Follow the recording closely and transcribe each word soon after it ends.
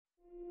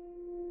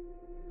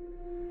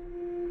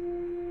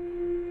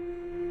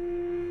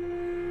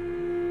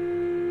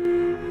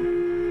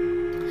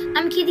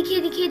I'm Kitty,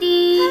 Kitty,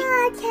 Kitty.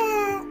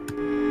 Podcast.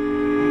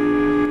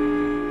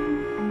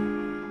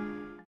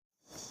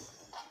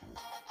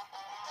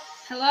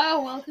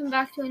 Hello, welcome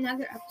back to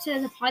another episode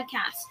of the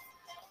podcast.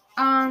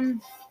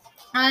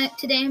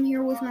 Today I'm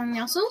here with my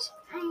muscles.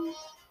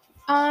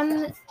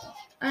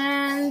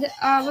 And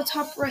let's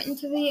hop right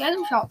into the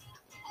item shop.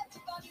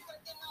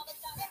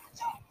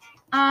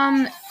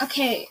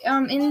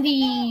 In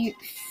the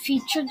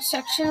featured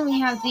section we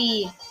have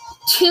the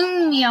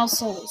Toon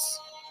Meowscles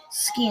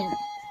skin.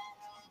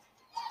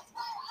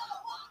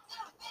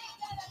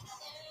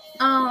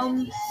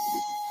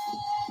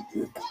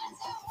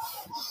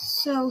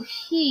 So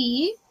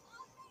he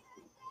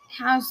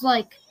has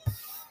like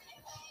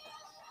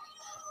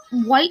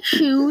white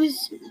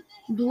shoes,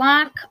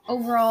 black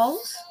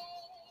overalls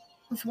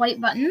with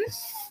white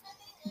buttons,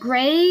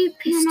 gray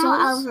pistols.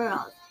 No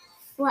overalls.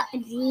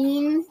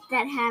 Jeans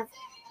that have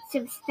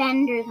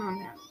suspenders on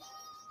them.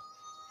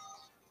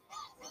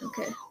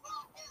 Okay.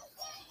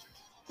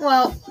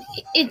 Well,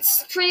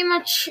 it's pretty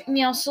much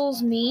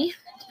Meowscles me.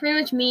 It's pretty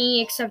much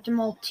me, except I'm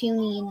all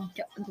toony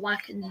and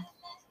black and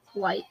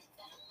white.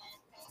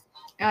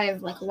 I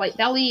have like a white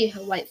belly, a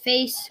white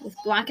face with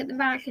black at the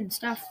back and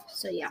stuff.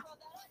 So yeah.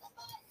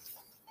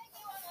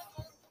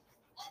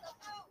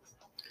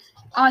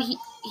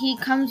 He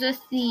comes with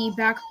the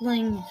back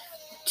bling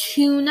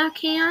tuna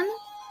can,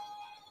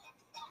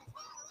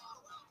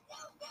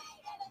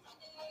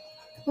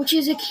 which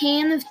is a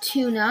can of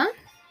tuna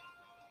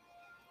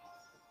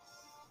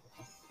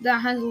that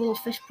has a little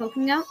fish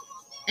poking out,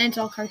 and it's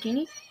all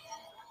cartoony.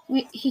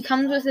 He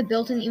comes with a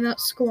built-in emote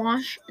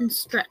squash and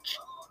stretch.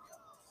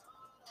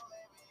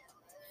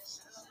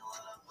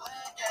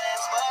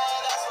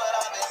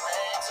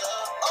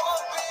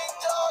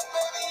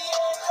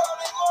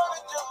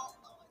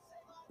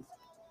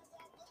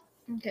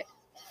 Okay.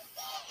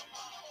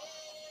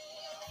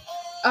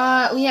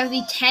 We have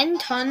the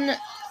 10-ton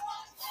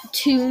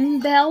Toon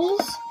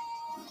bells,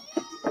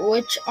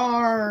 which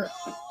are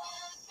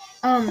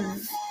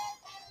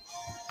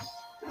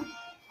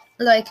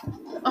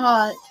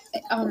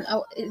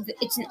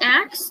it's an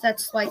axe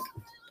that's like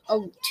a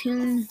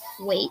Toon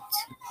weight.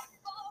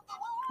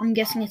 I'm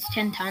guessing it's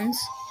 10 tons.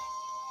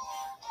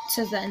 It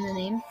says that in the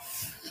name.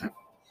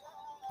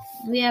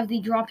 We have the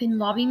drop-in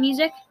lobby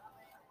music.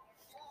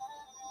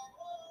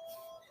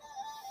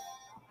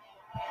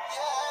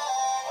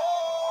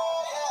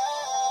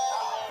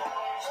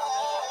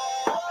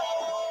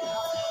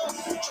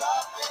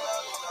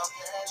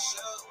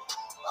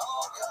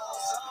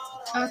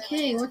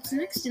 Okay, what's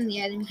next in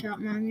the item shop,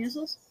 Mom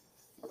Meowscles?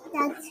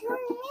 That's Toon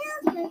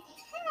Meowscles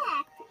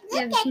pack.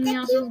 Yeah, the Toon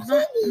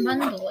Meowscles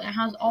bundle. It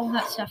has all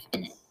that stuff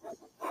in it.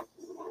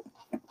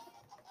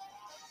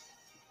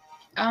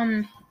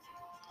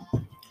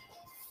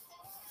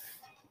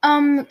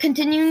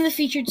 Continuing the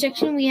featured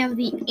section, we have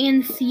the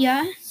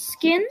Anthea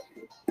skin.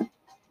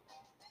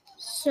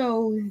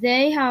 So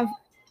they have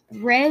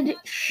red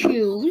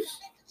shoes,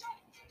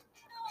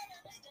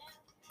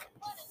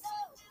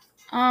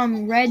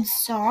 red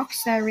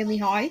socks that are really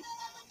high,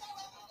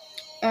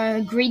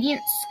 a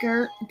gradient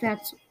skirt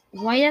that's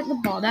white at the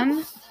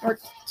bottom, or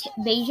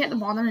beige at the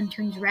bottom and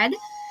turns red.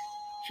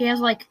 She has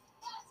like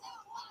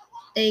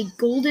a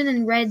golden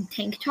and red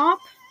tank top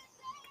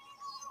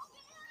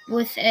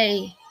with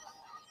a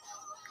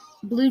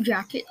blue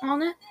jacket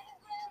on it.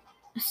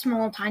 A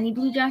small, tiny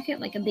blue jacket,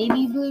 like a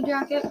baby blue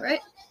jacket, right?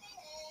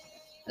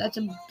 That's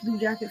a blue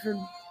jacket for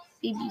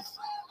babies.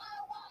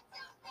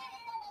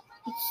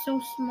 It's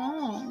so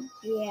small.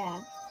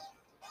 Yeah.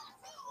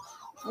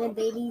 The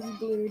baby's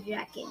blue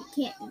jacket.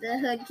 The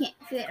hood can't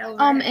fit over.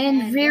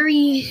 And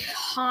very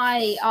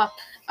high up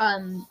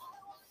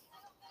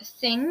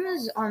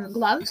things on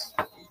gloves.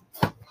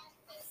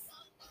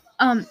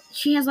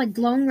 She has like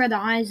glowing red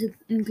eyes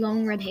and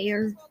glowing red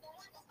hair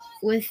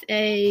with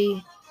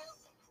a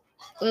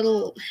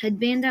little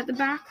headband at the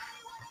back,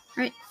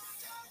 right?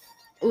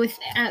 With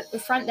at the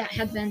front, that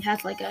headband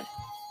has like a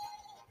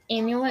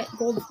amulet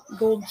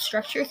gold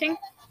structure thing,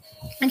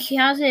 and she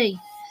has a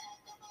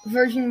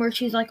version where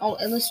she's like all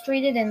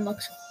illustrated and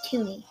looks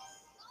toony.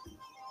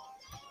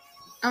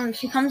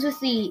 She comes with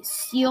the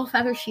steel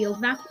feather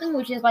shield backbling,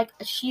 which is like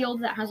a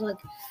shield that has like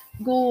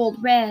gold,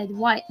 red,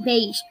 white,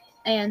 beige,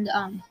 and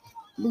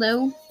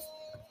blue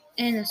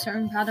in a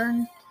certain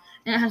pattern,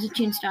 and it has a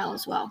toon style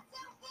as well.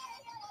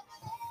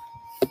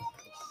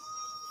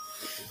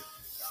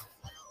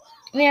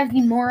 We have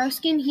the Moro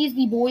skin. He's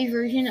the boy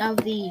version of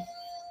the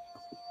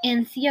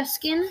Anthea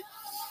skin.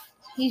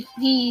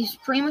 He's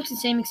pretty much the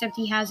same, except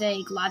he has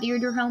a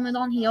gladiator helmet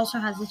on. He also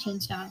has the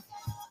toon style.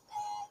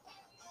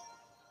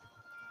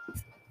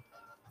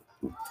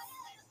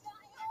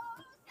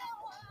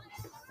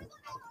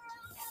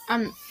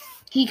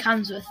 He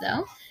comes with,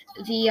 though,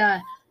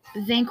 the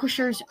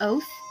Vanquisher's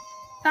Oath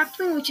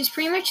factory, which is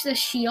pretty much the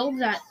shield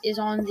that is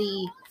on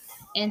the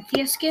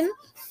Anthea skin,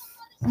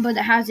 but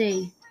it has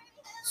a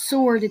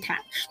sword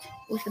attached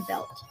with a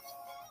belt.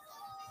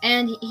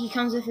 And he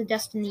comes with a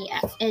Destiny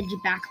Edge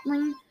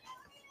backbling.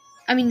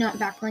 I mean, not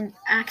backbling,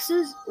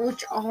 axes,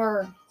 which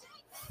are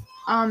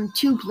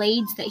two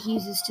blades that he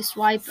uses to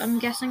swipe, I'm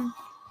guessing.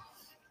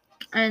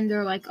 And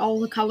they're like all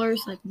the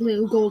colors, like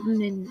blue,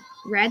 golden, and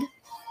red.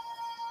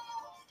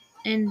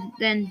 And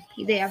then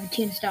they have a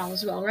tune style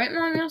as well, right,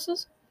 Mom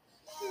Mouses?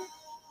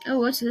 Oh,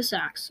 what's this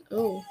axe?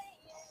 Oh.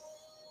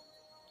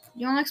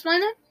 You want to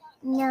explain it?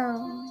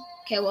 No.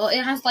 Okay, well,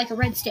 it has like a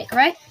red stick,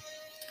 right?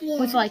 Yeah.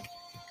 With like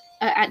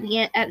at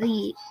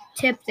the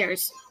tip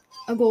there's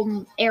a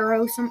golden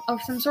arrow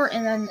of some sort,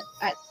 and then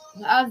at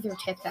the other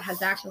tip that has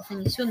the actual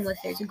thing you swing with,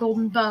 there's a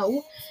golden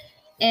bow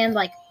and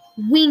like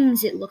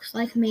wings. It looks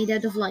like made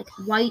out of like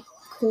white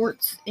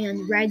quartz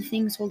and red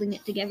things holding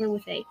it together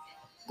with a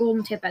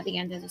golden tip at the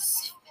end as a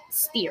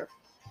spear,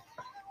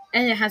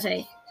 and it has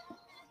a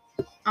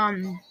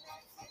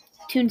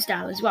tune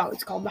style as well.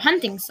 It's called the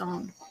hunting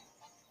song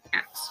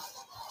axe.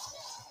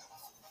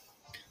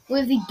 We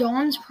have the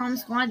Dawn's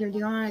Promise glider. Do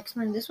you want to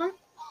explain this one?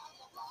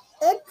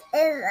 It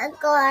is a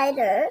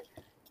glider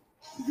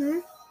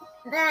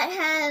that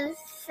has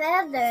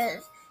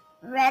feathers,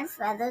 red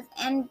feathers,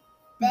 and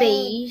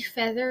beige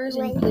feathers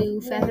and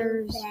blue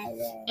feathers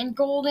feathers. and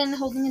golden,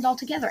 holding it all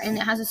together. And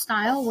it has a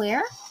style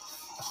where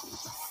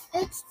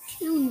It's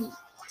tuny.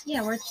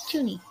 Yeah, where it's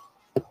tuny.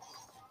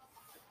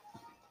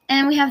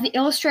 And we have the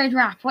illustrated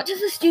wrap. What does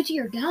this do to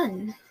your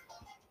gun?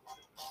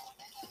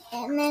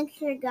 It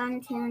makes your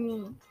gun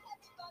tuny.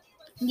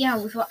 Yeah,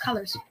 with what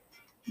colors?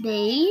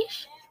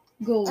 Beige,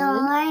 gold,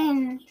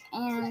 Orange,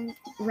 and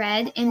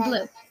red, and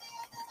blue.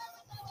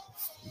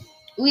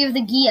 We have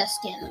the Gia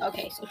skin.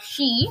 Okay, so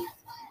she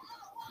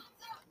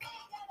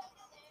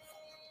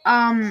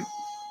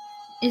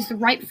is the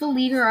rightful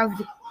leader of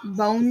the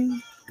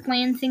Bone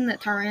Clan thing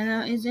that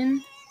Tarana is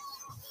in.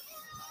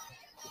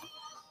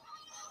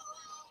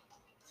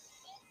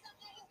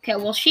 Okay,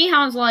 well, she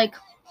has like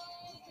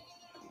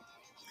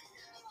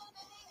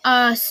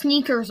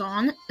sneakers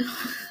on.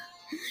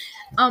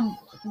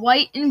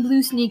 White and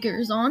blue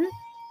sneakers on.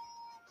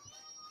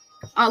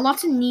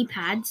 Lots of knee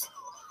pads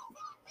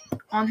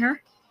on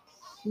her.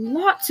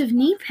 Lots of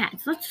knee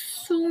pads. That's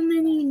so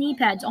many knee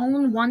pads all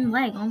on one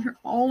leg,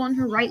 all on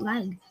her right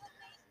leg.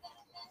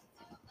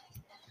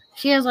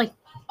 She has like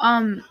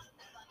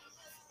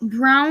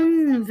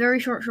brown, very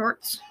short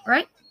shorts,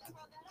 right?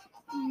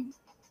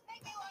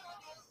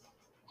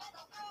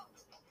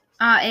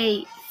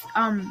 A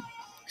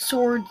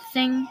sword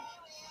thing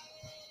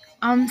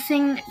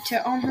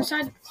to on her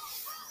side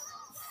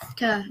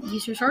to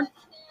use her sword.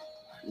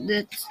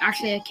 That's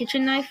actually a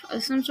kitchen knife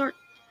of some sort.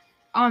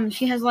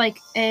 She has like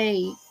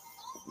a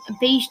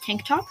beige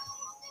tank top.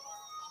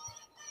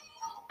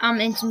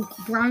 And some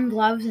brown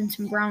gloves and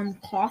some brown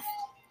cloth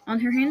on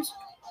her hands.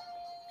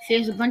 She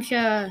has a bunch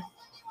of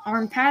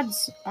arm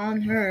pads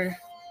on her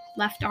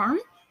left arm,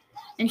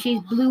 and she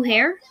has blue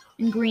hair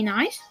and green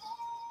eyes.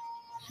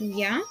 So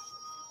yeah,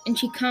 and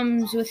she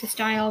comes with a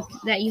style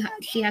that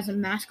she has a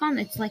mask on.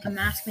 It's like a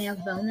mask made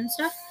of bone and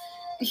stuff.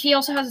 She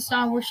also has a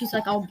style where she's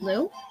like all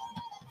blue,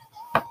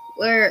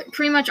 where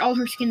pretty much all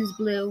her skin is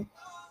blue,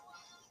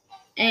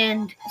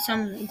 and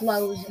some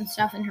glows and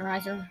stuff, and her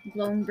eyes are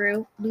glowing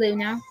blue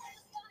now.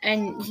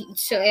 And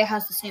so it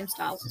has the same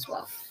styles as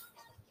well.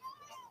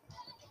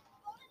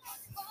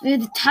 We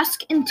have the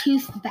tusk and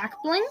tooth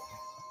back bling.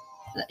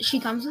 She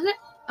comes with it.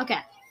 Okay.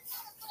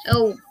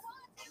 So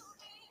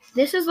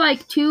this is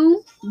like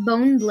two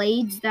bone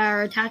blades that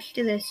are attached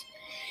to this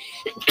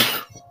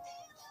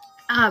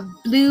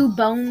blue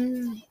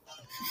bone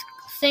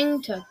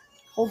thing to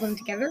hold them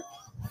together.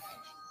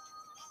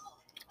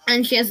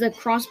 And she has the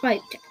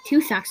crossbite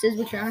tooth axes,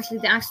 which are actually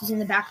the axes in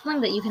the back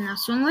bling that you can now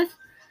swing with,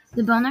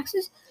 the bone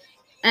axes.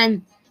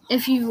 And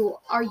if you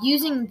are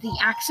using the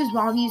axes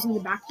while using the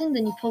back bling,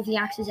 then you pull the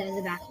axes out of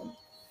the back bling,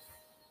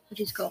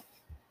 which is cool.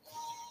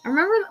 I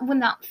remember when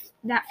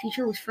that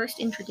feature was first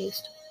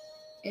introduced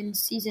in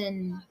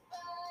season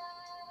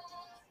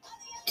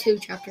 2,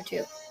 chapter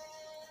 2.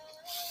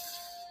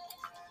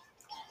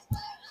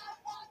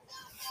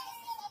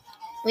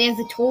 We have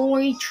the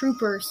toy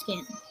trooper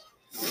skin.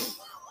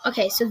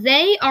 Okay, so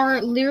they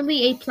are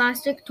literally a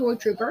plastic toy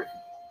trooper.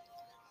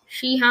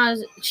 She's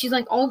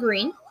like all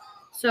green,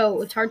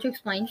 so it's hard to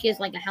explain. She has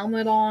like a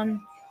helmet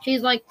on.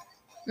 She's like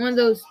one of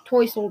those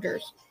toy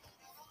soldiers.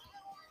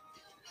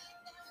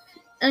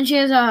 And she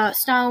has a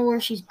style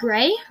where she's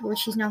gray, where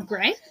she's now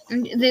gray.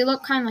 And they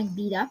look kind of like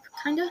beat up,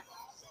 kind of.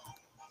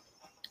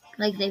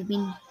 Like they've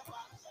been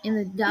in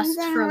the dust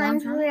for a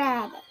long time.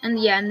 Red. And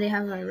yeah, and they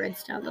have a red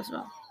style as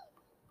well.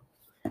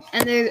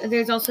 And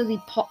there's also the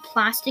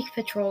plastic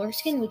patroller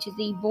skin, which is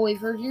the boy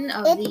version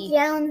of the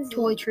Jonesy.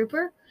 toy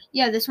trooper.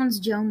 Yeah, this one's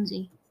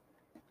Jonesy.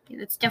 Yeah,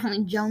 that's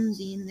definitely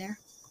Jonesy in there.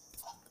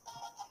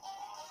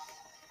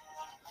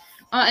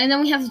 And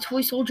then we have the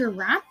toy soldier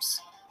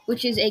wraps,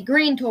 which is a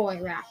green toy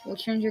wrap,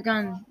 which turns your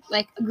gun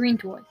like a green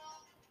toy.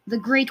 The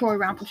gray toy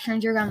wrap, which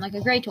turns your gun like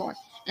a gray toy.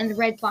 And the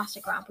red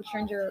plastic wrap, which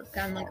turns your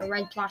gun like a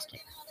red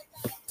plastic.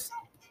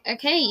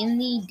 Okay, in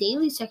the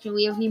daily section,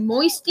 we have the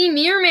Moisty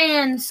Mirror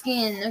Man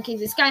skin. Okay,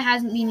 this guy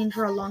hasn't been in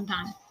for a long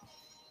time.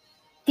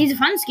 He's a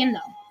fun skin, though.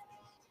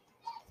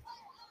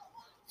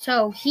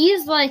 So, he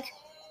is like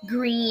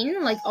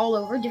green, like all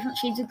over, different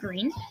shades of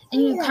green,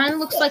 and he kind of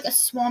looks like a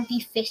swampy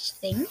fish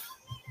thing.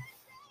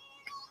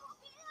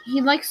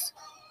 He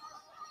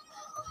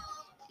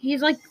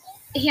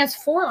has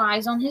 4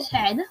 eyes on his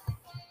head,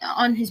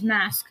 on his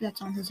mask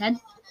that's on his head,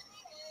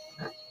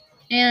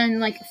 and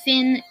like a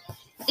fin.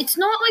 It's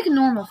not like a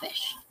normal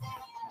fish.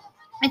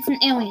 It's an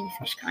alien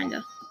fish, kind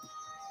of.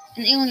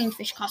 An alien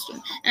fish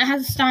costume. And it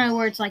has a style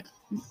where it's like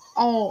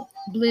all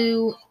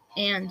blue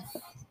and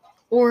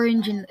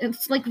orange, and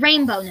it's like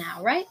rainbow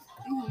now, right?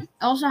 Mm-hmm. It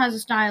also has a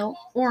style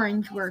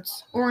orange where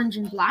it's orange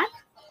and black,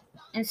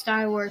 and a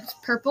style where it's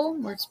purple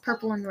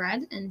and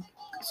red and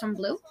some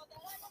blue.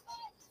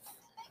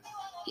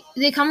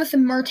 They come with a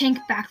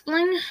Mertank back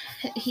bling.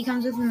 He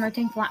comes with a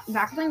Mertank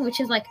back bling, which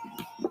is like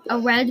a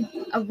red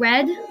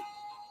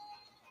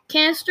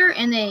canister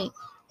and a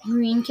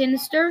green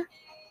canister.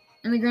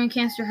 And the green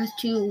canister has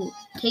 2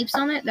 tapes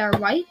on it that are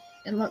white.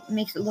 It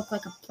makes it look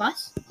like a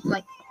plus,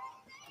 like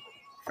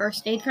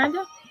first aid kind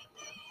of.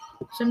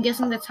 So I'm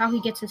guessing that's how he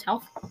gets his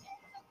health.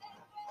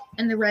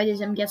 And the red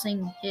is, I'm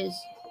guessing, his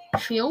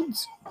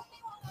shields.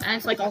 And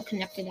it's like all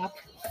connected up.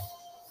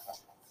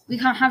 We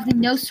have the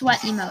no sweat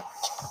emote.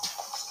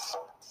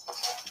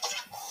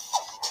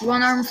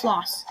 1 arm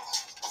floss.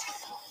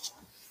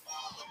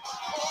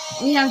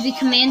 We have the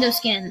commando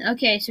skin.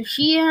 Okay, so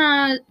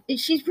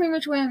she's pretty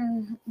much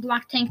wearing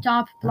black tank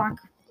top,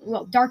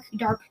 dark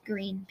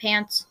green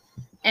pants,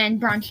 and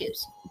brown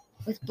shoes,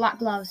 with black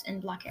gloves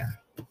and black hair.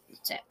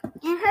 That's it.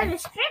 And her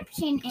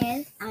description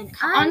is an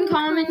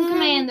Uncommon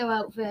commando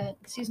outfit,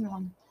 season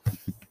 1.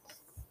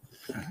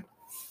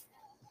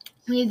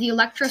 We have the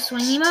Electro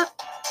swing emote.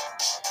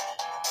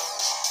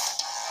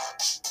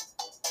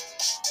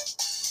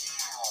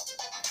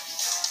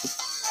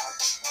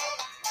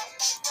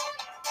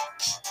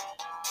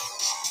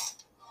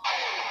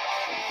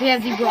 We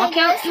have the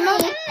walkout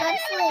emote.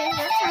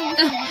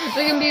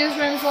 The computer's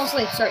trying to fall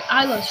asleep. Sorry,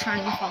 I was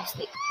trying to fall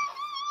asleep.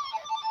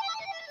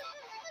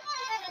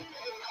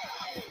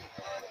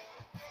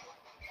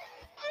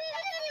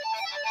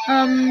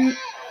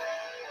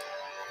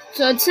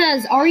 So it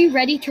says, "Are you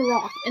ready to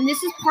rock?" And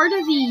this is part of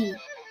the.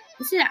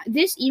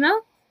 This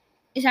emote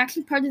is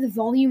actually part of the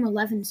Volume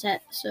 11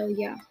 set. So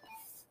yeah.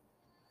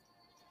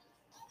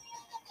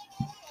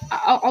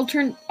 I'll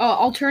turn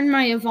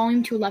my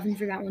volume to 11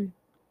 for that one.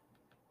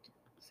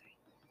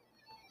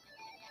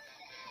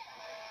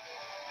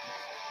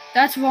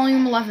 That's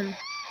volume 11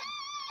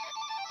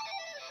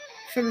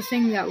 for the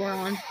thing that we're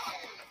on.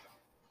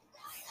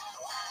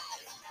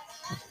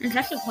 It's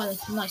actually quite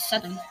a nice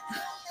setting.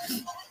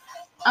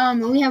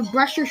 We have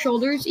brush your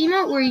shoulders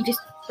emote, where you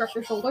just brush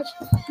your shoulders.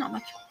 Not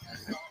much.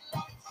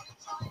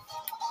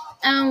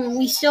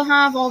 We still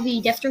have all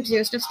the Deathstroke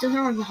Zero stuff still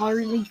here, all the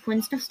Harley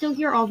Quinn stuff still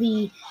here, all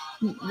the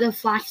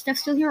Flash stuff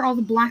still here, all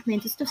the Black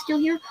Manta stuff still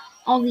here,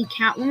 all the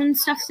Catwoman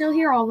stuff still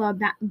here, all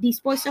the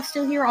Beast Boy stuff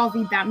still here, all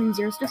the Batman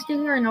Zero stuff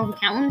still here, and all the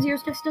Catwoman Zero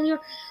stuff still here.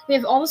 We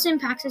have all the same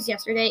packs as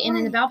yesterday, and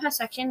in the Battle Pass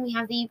section, we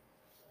have the...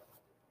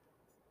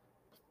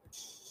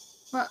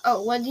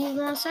 What do you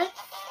want to say?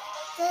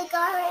 They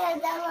got rid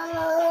of the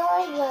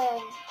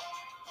Alloy.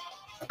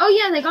 Oh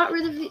yeah, they got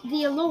rid of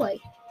the Alloy.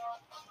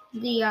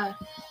 Yeah.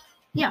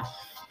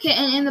 Okay,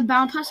 and in the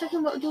Battle Pass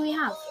section, what do we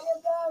have?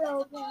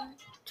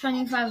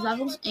 25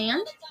 levels,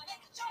 and?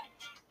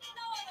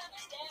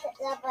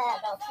 The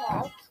Battle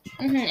Pass.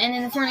 And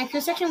in the Fortnite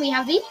Crew section, we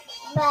have the?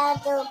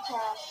 Battle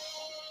Pass.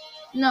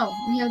 No,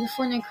 we have the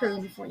Fortnite Crew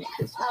in the Fortnite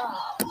Crew section.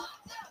 Oh.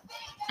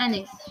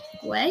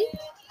 Anyway.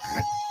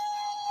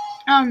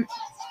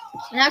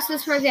 That's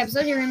this part of the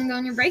episode. You're going to go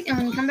on your break, and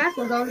when you come back,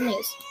 we'll go over the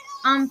news.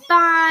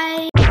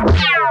 Bye!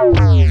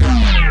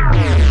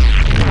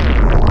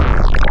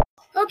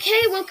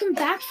 Okay, welcome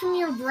back from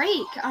your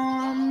break.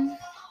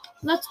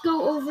 Let's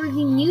go over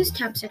the news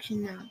tab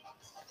section now.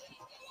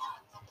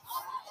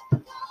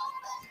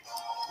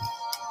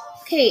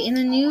 Okay, in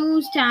the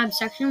news tab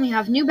section, we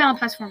have new Battle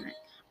Pass format.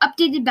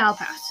 Updated Battle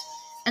Pass.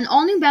 An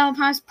all-new Battle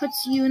Pass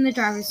puts you in the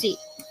driver's seat.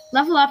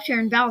 Level up to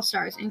earn battle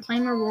stars and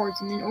claim rewards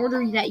in an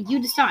order that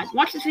you decide.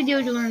 Watch this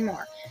video to learn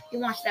more. You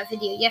watched that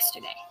video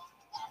yesterday.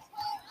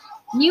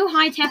 New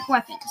high-tech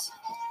weapons.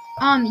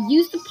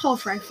 Use the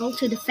pulse rifle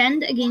to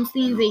defend against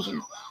the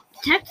invasion.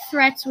 Detect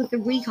threats with the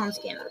recon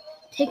scanner.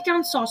 Take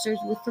down saucers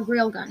with the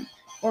rail gun.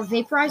 Or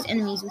vaporize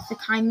enemies with the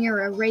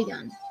Chimera ray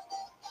gun.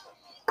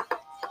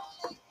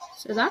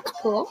 So that's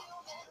cool.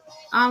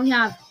 We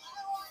have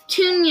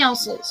tuna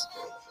yelses.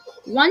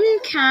 One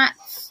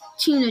cat's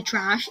tuna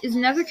trash is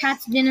another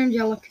cat's dinner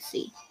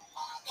delicacy.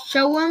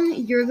 Show 'em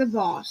you're the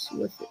boss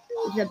with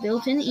the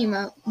built-in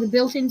emote, the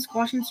built-in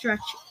squash and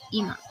stretch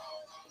emote,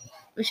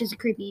 which is a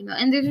creepy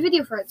emote. And there's a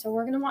video for it, so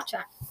we're gonna watch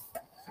that.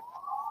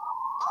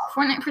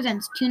 Fortnite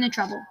presents Tuna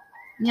Trouble.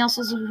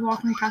 Yelses is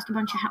walking past a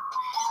bunch of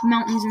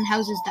mountains and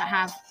houses that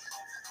have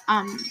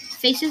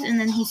faces, and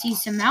then he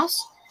sees some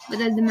mouse, but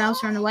then the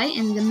mouse run away,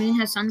 and the moon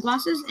has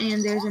sunglasses,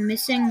 and there's a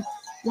missing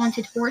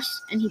wanted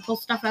horse, and he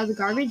pulls stuff out of the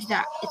garbage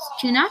that it's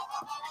tuna,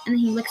 and then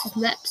he licks his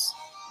lips,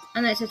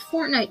 and then it says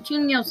Fortnite,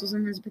 Tuna Yelses,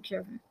 and there's a picture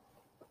of him.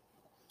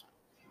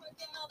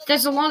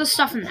 There's a lot of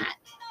stuff in that.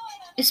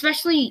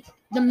 Especially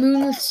the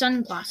moon with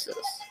sunglasses.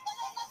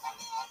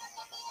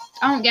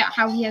 I don't get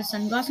how he has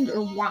sunglasses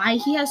or why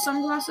he has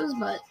sunglasses,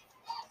 but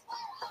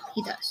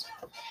he does.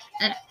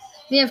 And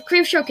we have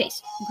Crave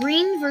Showcase.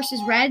 Green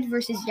versus red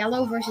versus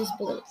yellow versus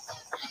blue.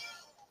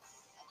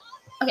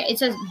 Okay, it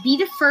says, be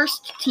the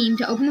first team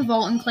to open the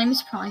vault and claim a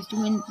surprise to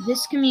win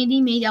this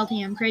community-made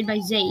LTM created by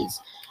Zays.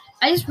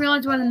 I just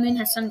realized why the moon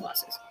has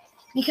sunglasses.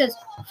 Because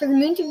for the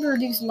moon to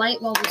produce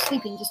light while we're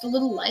sleeping, just a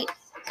little light,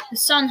 the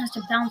sun has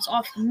to bounce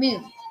off the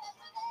moon.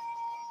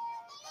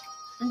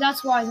 And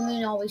that's why the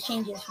moon always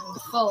changes from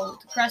full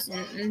to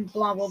crescent and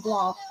blah, blah,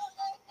 blah.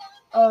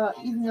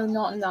 Even though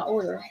not in that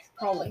order,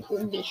 probably. It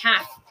would be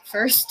half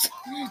first,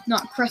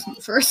 not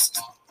crescent first.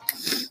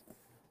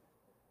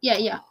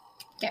 Yeah.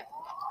 Okay.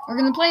 We're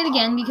going to play it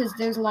again because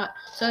there's a lot.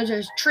 So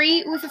there's a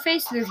tree with a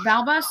face, there's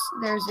Balbus,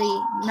 there's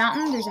a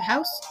mountain, there's a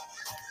house,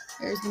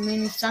 there's the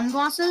moon with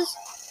sunglasses,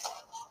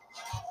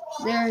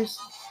 there's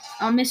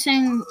a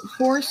missing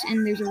horse,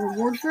 and there's a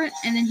reward for it,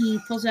 and then he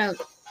pulls out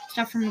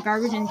stuff from the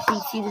garbage and he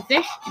sees a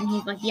fish, and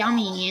he's like,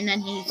 yummy, and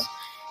then he's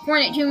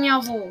pouring it to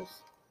Meowsles.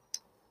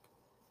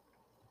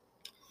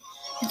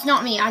 It's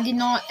not me. I did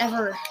not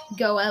ever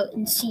go out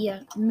and see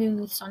a moon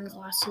with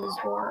sunglasses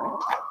or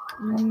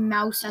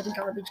mouse at a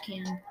garbage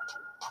can.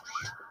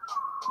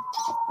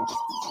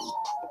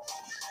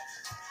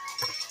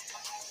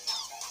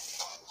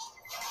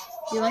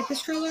 Do you like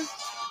this trailer?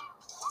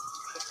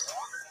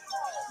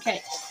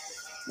 Okay.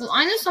 Well,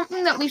 I know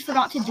something that we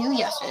forgot to do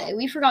yesterday.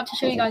 We forgot to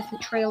show you guys the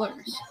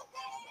trailers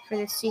for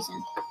this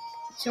season.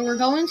 So we're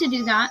going to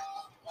do that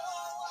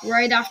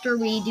right after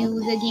we do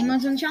the game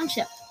modes and challenge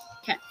ship.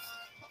 Okay.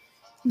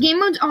 Game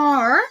modes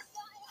are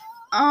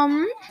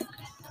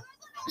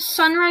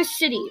Sunrise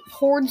City,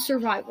 Horde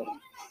Survival.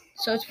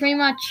 So it's pretty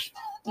much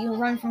you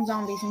run from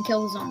zombies and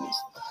kill the zombies.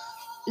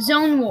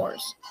 Zone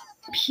Wars,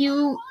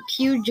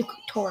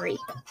 Purgatory,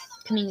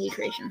 community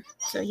creation.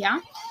 So yeah.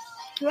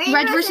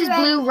 Red versus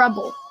Blue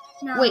Rumble.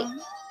 No. Wait.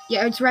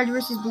 Yeah, it's Red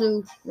versus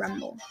Blue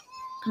Rumble,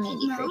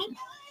 community creation.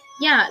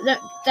 Yeah,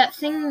 that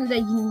thing that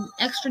you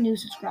extra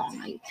news is wrong,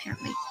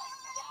 apparently.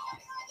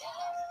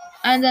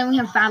 And then we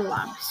have Battle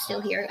Lab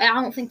still here. I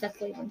don't think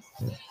that's labeled.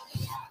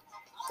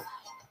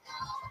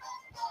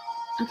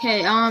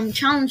 Okay,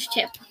 challenge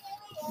tip.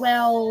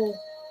 Well,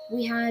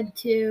 we had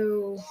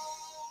to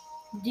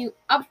do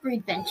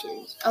upgrade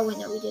benches. Oh wait,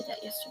 no, we did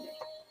that yesterday.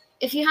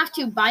 If you have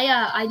to buy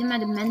a item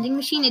at a vending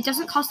machine, it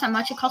doesn't cost that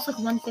much. It costs like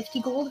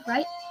 150 gold,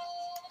 right?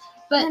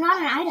 But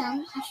not an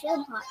item, a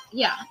shield pot.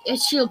 Yeah,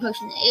 it's shield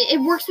potion. It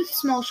works with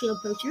small shield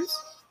potions.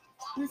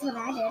 That's what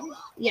I did.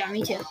 Yeah,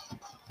 me too.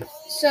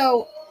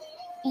 So,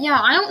 yeah,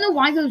 I don't know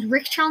why those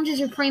Rick challenges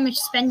are pretty much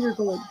spend your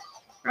gold,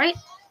 right?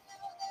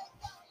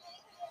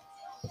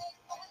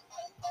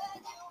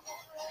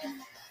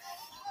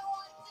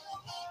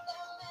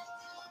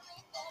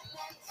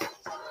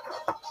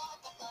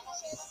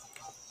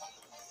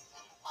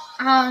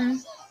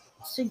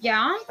 So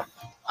yeah,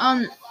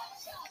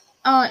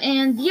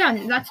 and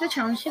yeah, that's the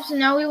challenge tips. So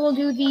now we will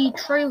do the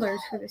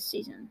trailers for this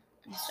season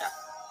and stuff.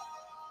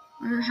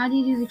 Or how do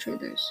you do the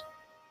trailers?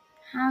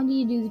 How do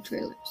you do the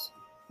trailers?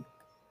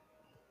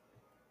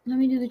 Let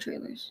me do the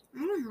trailers. I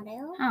know how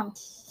to. How?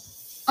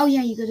 Oh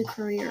yeah, you go to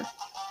career.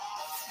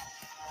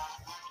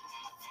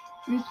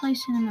 Replay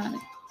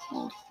cinematic.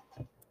 Hold.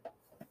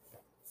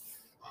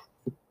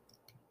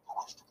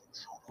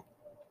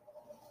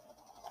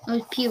 It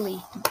was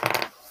Peely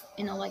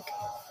in a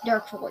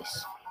dark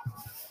voice.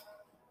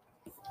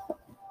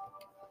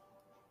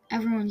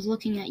 Everyone's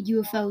looking at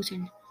UFOs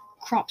and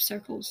crop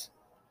circles.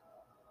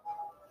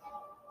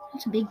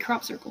 That's a big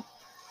crop circle.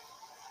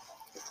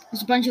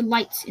 There's a bunch of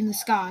lights in the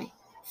sky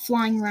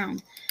flying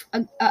around.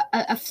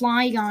 A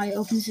fly guy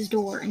opens his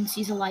door and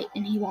sees a light,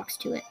 and he walks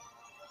to it.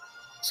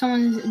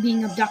 Someone is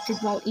being abducted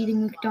while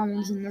eating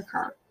McDonald's in their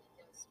car.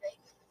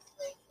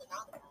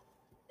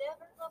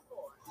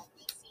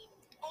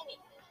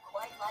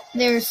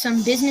 There's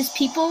some business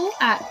people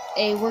at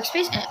a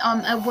workplace,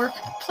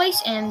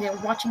 and they're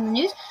watching the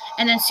news.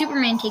 And then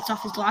Superman takes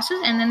off his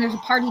glasses, and then there's a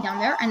party down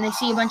there, and they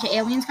see a bunch of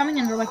aliens coming,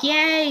 and they're like,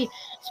 "Yay!"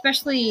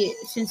 Especially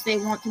since they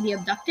want to be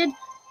abducted,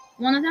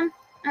 one of them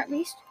at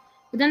least.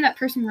 But then that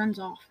person runs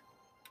off.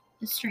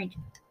 It's strange.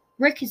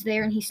 Rick is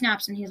there, and he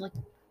snaps, and he's like,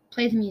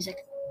 "Play the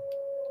music."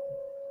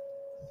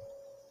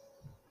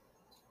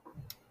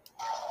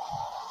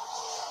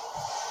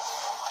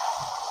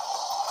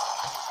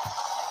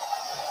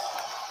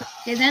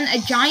 Okay, then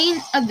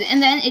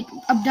and then it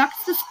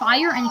abducts the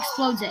spire and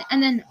explodes it,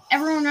 and then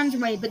everyone runs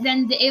away. But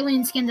then the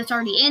alien skin that's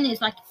already in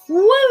is like,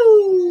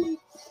 woo!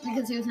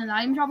 Because he was in the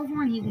item shop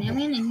before, and he's an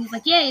alien, and he's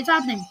like, yay, it's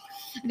happening.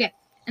 Okay,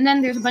 and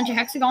then there's a bunch of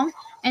hexagons,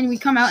 and we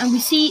come out, and we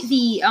see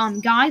the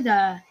guy,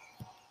 the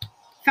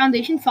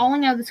Foundation,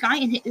 falling out of the sky,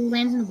 and it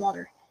lands in the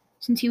water.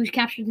 Since he was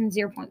captured in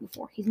 0 point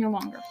before, he's no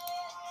longer.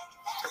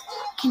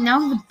 Okay, now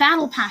the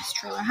Battle Pass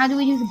trailer. How do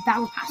we do the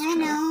Battle Pass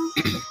trailer? I know.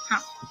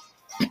 How?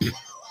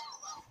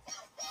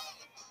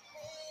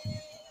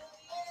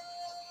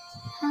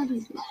 How do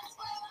you do it?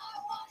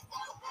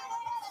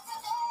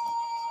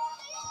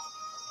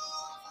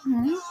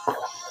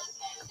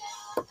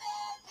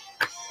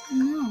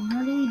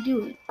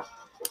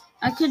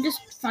 could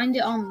just find it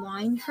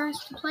online for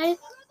us to play it,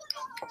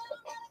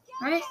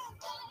 right?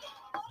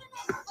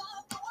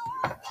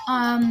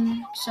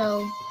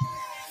 So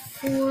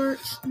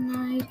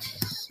Fortnite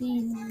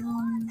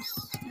Season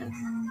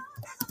 7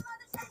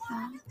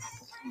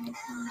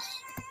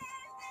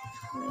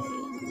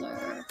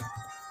 trailer.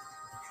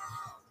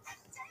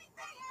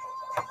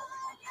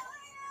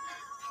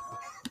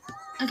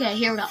 Okay,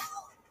 here we go.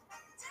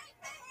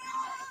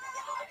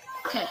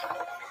 Okay.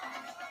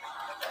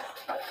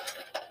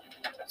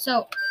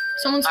 So,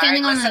 someone's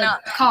standing on a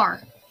car.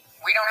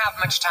 We don't have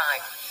much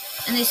time.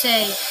 And they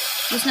say,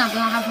 listen up, we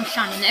don't have much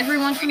time. And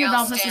everyone from the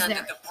Belfast is there.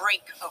 At the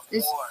brink of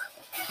There's war.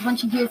 a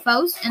bunch of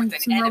UFOs and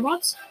some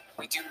robots.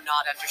 We do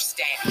not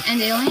understand.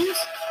 And aliens.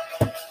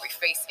 We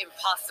face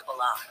impossible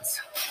odds.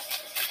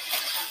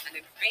 And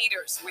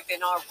invaders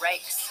within our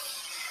ranks.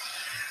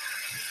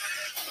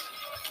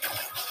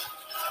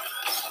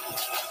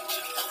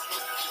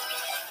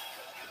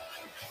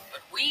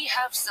 But we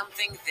have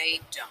something they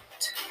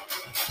don't.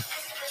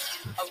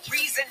 A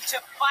reason to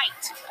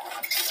fight.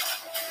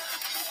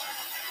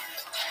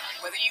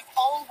 Whether you've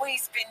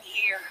always been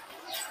here,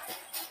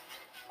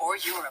 or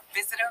you're a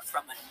visitor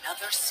from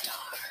another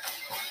star,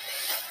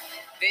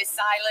 this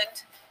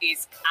island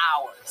is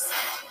ours.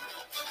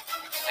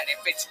 And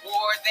if it's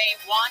war they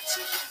want,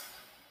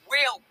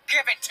 we'll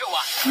give it to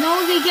us.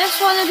 No, they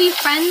just want to be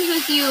friends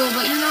with you,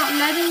 but you're not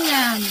letting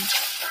them.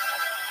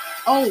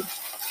 Oh.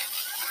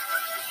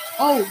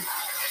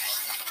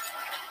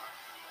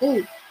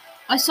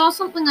 I saw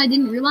something I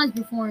didn't realize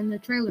before in the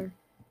trailer.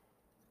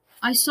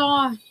 I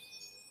saw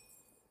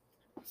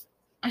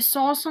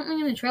something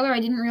in the trailer I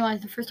didn't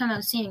realize the first time I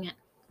was seeing it.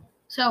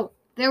 So,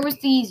 there was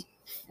these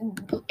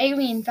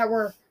aliens that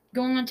were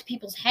going onto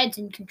people's heads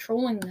and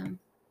controlling them.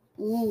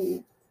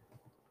 Ooh.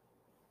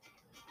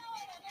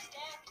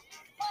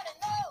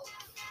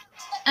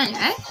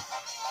 Anyway.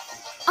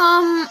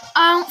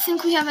 I don't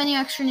think we have any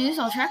extra news.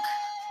 I'll check.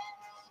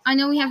 I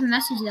know we have a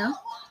message, though.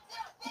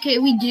 Okay,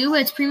 we do.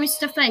 It's pretty much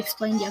stuff that I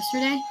explained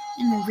yesterday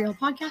in the real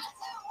podcast.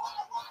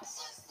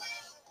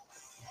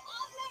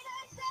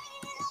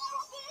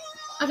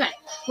 Okay,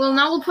 well,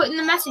 now we'll put in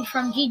the message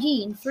from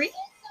GG in 3,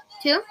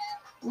 2,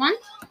 1.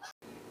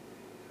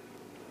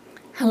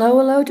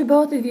 Hello to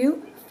both of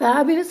you.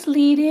 Fabulous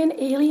lead-in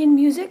alien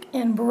music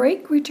and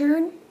break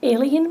return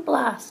alien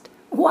blast.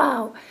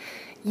 Wow.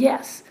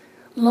 Yes,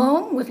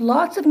 long with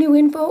lots of new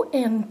info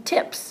and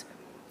tips.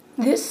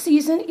 This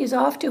season is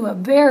off to a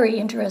very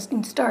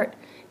interesting start.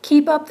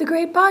 Keep up the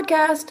great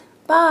podcast.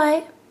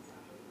 Bye.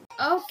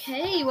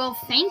 Okay, well,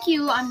 thank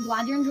you. I'm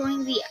glad you're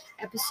enjoying the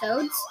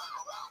episodes.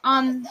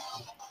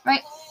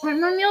 Right,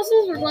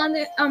 Meowsles, we're glad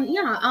that,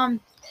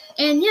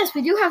 and yes,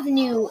 we do have the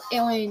new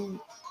alien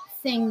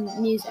thing,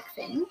 music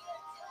thing.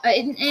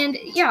 And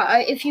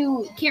if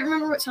you can't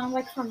remember what it sounds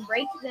like from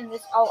Break, then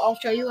I'll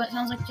show you what it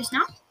sounds like just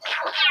now.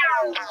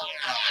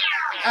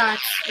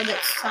 That's what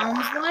it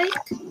sounds like.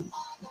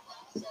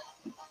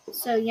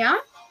 So, yeah.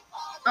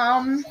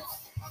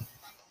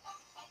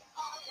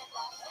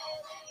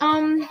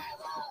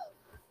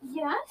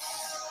 Yes.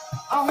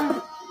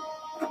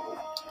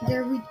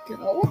 There we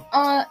go.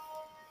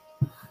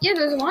 Yeah,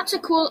 there's lots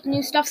of cool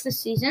new stuff this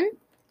season.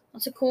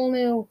 Lots of cool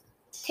new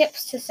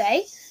tips to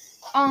say.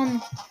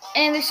 And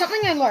there's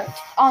something I learned,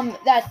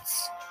 that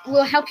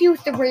will help you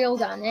with the rail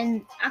gun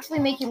and actually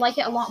make you like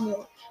it a lot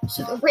more.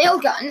 So the rail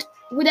gun,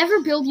 whatever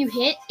build you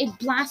hit, it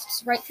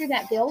blasts right through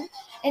that build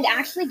and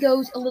actually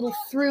goes a little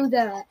through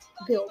the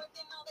build.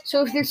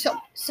 So if there's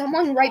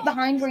someone right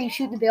behind where you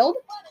shoot the build,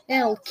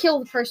 then it'll kill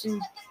the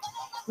person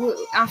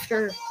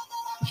after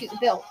you shoot the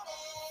build.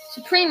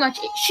 So pretty much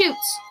it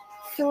shoots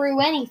through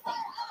anything.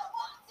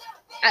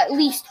 At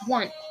least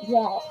one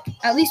wall.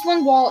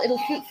 It'll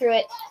shoot through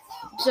it.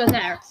 So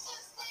there.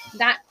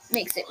 That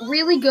makes it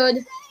really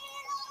good.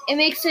 It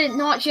makes it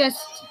not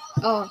just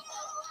a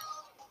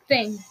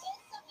thing.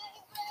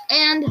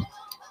 And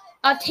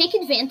take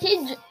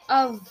advantage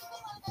of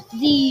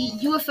the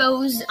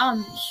UFO's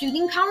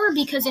shooting power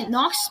because it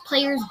knocks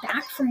players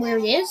back from where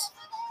it is.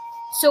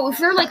 So if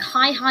they're like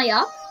high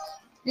up,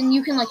 then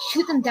you can like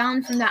shoot them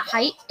down from that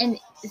height and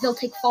they'll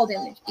take fall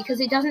damage because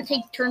it doesn't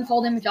turn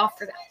fall damage off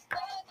for them.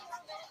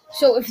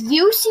 So if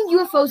you see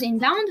UFOs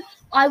inbound,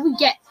 I would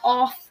get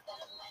off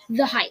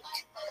the height.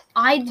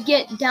 I'd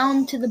get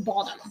down to the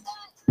bottom.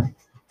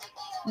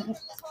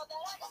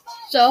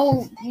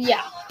 So,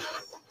 yeah.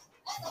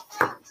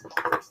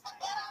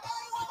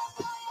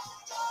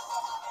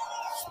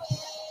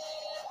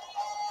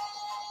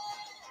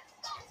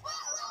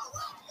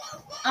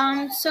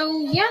 So,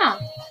 yeah.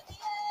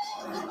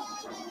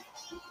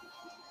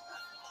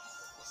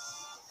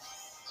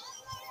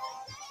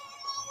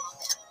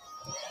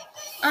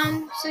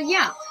 So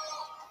yeah.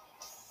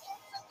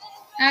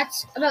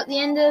 That's about the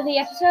end of the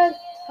episode.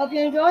 Hope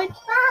you enjoyed.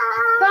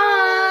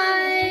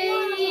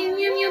 Bye! Meow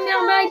meow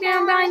meow bye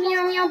meow bye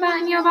meow meow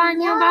bye meow bye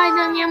meow bye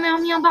meow meow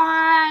meow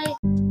bye.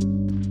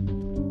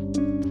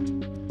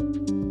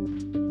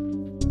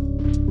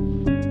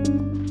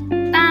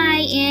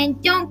 Bye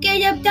and don't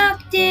get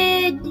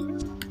abducted.